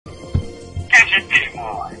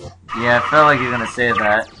Digimon. Yeah, I felt like you're gonna say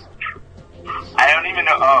that. I don't even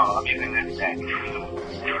know. Oh, I'm using this deck.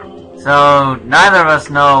 So, neither of us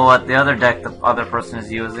know what the other deck the other person is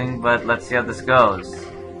using, but let's see how this goes.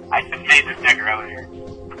 I just made this deck earlier.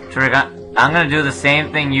 Trick, I'm gonna do the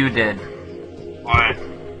same thing you did. What?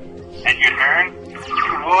 And your turn?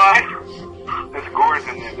 What? There's gores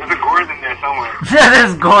in there. There's a gores in there somewhere.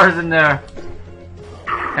 There's gores in there.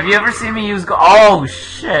 Have you ever seen me use Oh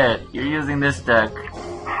shit, you're using this deck.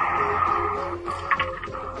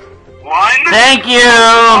 One? Thank you!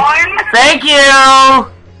 One? Thank you!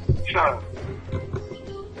 Shut up.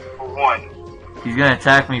 One. He's gonna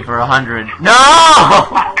attack me for 100. No!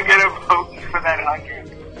 I'm gonna vote for that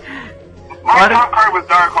 100. My top card was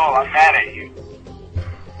Dark Hole. I'm mad at you.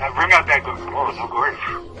 Now bring out that gore. Oh, no gores.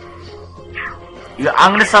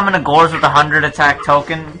 I'm gonna summon a Gores with a 100 attack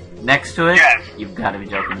token next to it. Yes. You've gotta be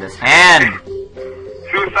joking. This hand!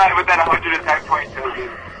 Suicide with that 100 attack point token.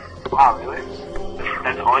 Wow, really?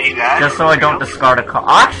 That's all you got? Just so I don't discard a card.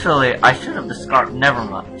 Actually, I should have discarded. Never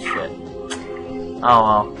mind. Shit. Oh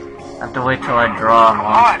well. I have to wait till I draw a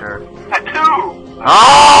monster. A 2!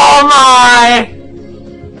 Oh my!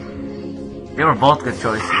 They were both good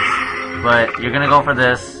choices. But you're gonna go for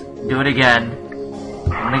this. Do it again.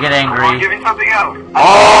 I'm gonna get angry. I'll give you something else.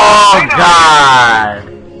 Oh god!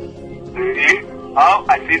 See? Oh,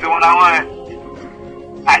 I see the one I want.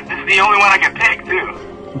 This is the only one I can pick, too.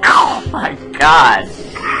 Oh my god!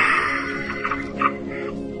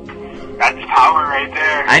 That's power right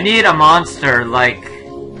there. I need a monster, like,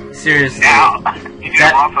 seriously. Now, you did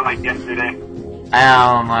a monster like yesterday.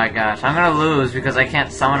 Oh my gosh, I'm gonna lose because I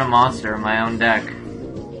can't summon a monster in my own deck.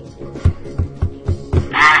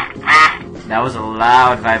 That was a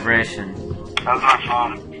loud vibration. That was my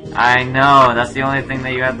phone. I know, that's the only thing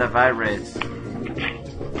that you have that vibrates.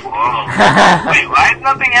 Whoa. Wait, why is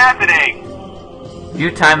nothing happening?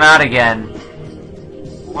 You time out again.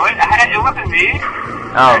 What? It wasn't me?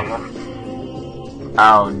 Oh.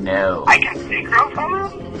 Oh no. I can synchro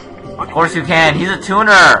summon? Of course you can, he's a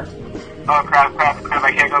tuner! Oh crap,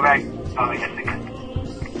 I can't go back. Oh, yes I can.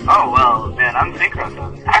 Oh well, then I'm synchro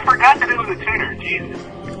summoning. I forgot that it was a tuner, Jesus.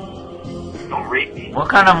 Don't rate me. What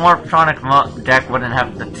kind of Morphtronic deck wouldn't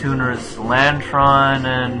have the tuners Lantron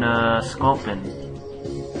and Sculpin?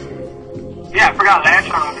 Yeah, I forgot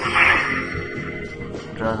Lantron was the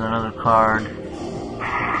tuner. Draws another card.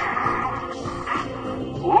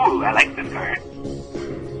 Ooh, I like this card.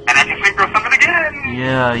 And I can synchro summon again!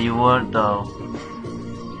 Yeah, you would though.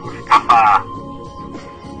 Kappa!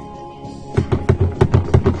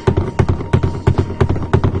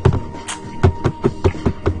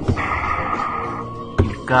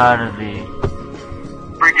 Gotta be.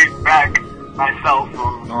 Bringing back my cell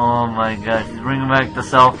phone. Oh my gosh, he's bringing back the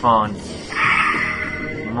cell phones.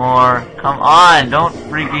 More. Come on, don't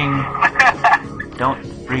freaking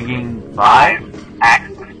 5?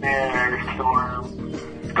 Axe to Snare, Storm.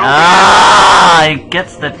 Ah, he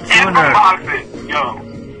gets the tuner. Yo,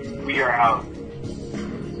 we are out.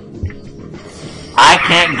 I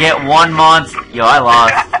can't get one monster. Yo, I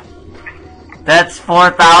lost. That's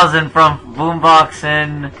 4,000 from Boombox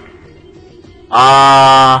and...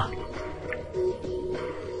 I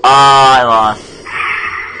lost.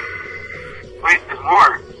 Wait, there's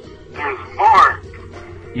more. There's more.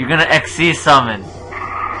 You're gonna XC summon.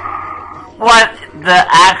 What the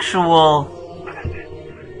actual...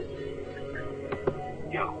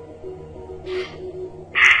 Yo.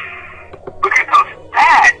 Look at those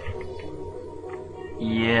stats!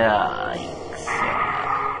 Yeah.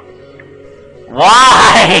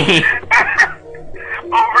 Why?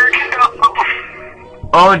 Overkill!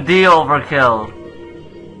 OD overkill.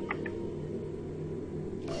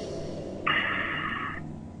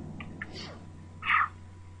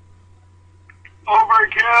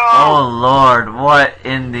 Overkill! Oh lord, what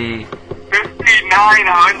in the...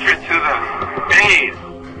 5,900 to the base!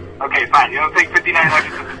 Okay, fine, you don't take 5,900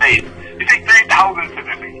 to the base. You take 3,000 to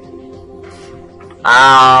the base.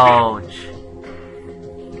 Ouch.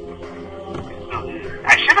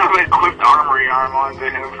 I should have equipped Armory Arm onto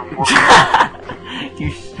him from 4. You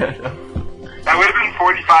should have. That would have been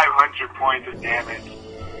 4,500 points of damage.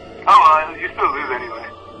 Oh well, you still lose anyway.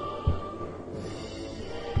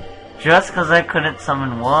 Just because I couldn't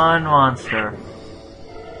summon one monster.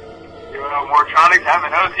 Morphtronics have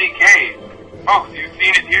an OTK. Folks, you've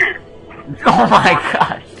seen it here. Oh my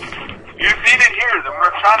gosh. You've seen it here, the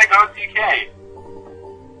Morphtronic OTK.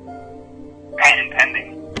 Patent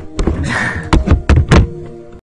pending.